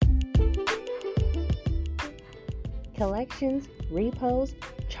collections, repos,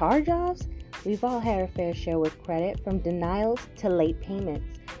 charge-offs. We've all had our fair share with credit, from denials to late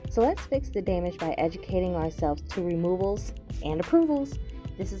payments. So let's fix the damage by educating ourselves to removals and approvals.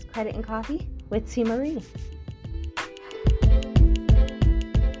 This is Credit and Coffee with T. Marie.